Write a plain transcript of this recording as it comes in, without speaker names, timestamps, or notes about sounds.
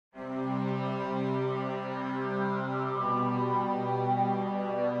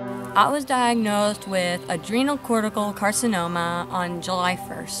I was diagnosed with adrenal cortical carcinoma on July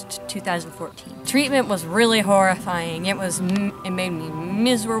 1st, 2014. Treatment was really horrifying. It made me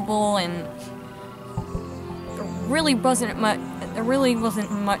miserable, and there really wasn't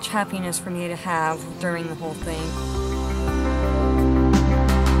much happiness for me to have during the whole thing.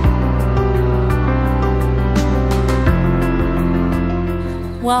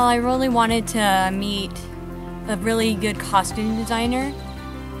 Well, I really wanted to meet a really good costume designer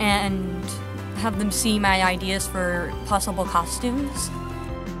and have them see my ideas for possible costumes.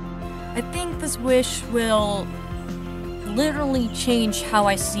 I think this wish will literally change how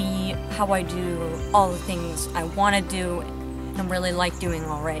I see, how I do all the things I want to do and really like doing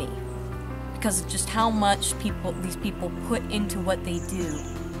already. Because of just how much these people put into what they do.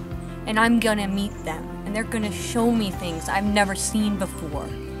 And I'm gonna meet them, and they're gonna show me things I've never seen before,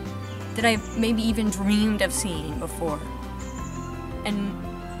 that I've maybe even dreamed of seeing before. And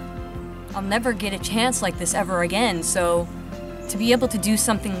I'll never get a chance like this ever again, so to be able to do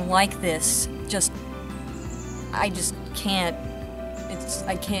something like this, I just can't,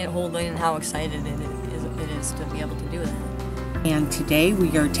 I can't hold in how excited it is to be able to do that. And today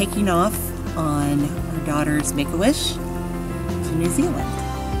we are taking off on our daughter's Make-A-Wish to New Zealand.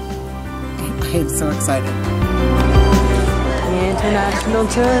 I am so excited. International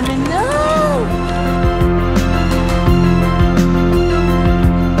Terminal!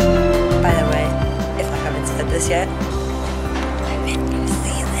 By the way, if I haven't said this yet, I'm in New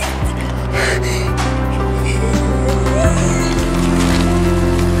Zealand.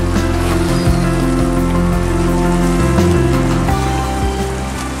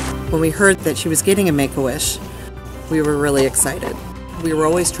 When we heard that she was getting a Make-A-Wish, we were really excited. We were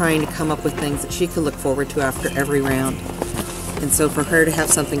always trying to come up with things that she could look forward to after every round. And so for her to have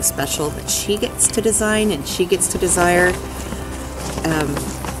something special that she gets to design and she gets to desire,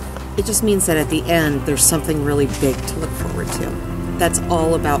 it just means that at the end there's something really big to look forward to. That's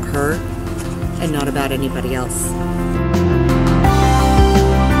all about her and not about anybody else. I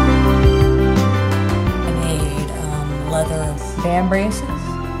made leather band braces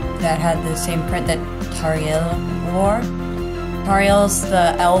that had the same print that Tariel wore. Tariel's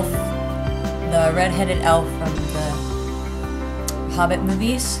the elf, the red-headed elf from the Hobbit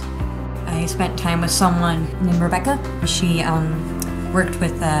movies. I spent time with someone named Rebecca. She worked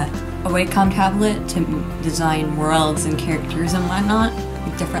with a Wacom tablet to design worlds and characters and whatnot,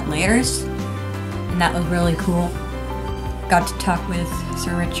 with different layers, and that was really cool. Got to talk with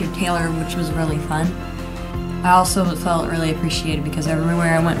Sir Richard Taylor, which was really fun. I also felt really appreciated because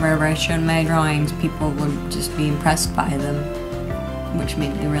everywhere I went, wherever I showed my drawings, people would just be impressed by them, which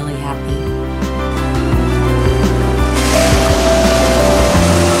made me really happy.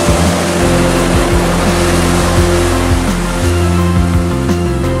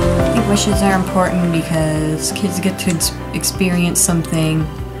 I think wishes are important because kids get to experience something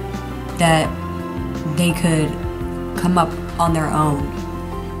that they could come up on their own.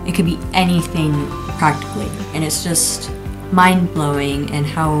 It could be anything practically, and it's just mind-blowing and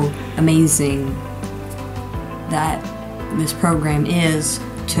how amazing that this program is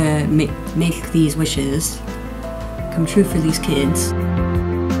to make these wishes come true for these kids.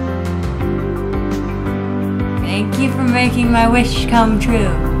 Thank you for making my wish come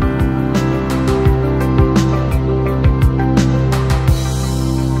true.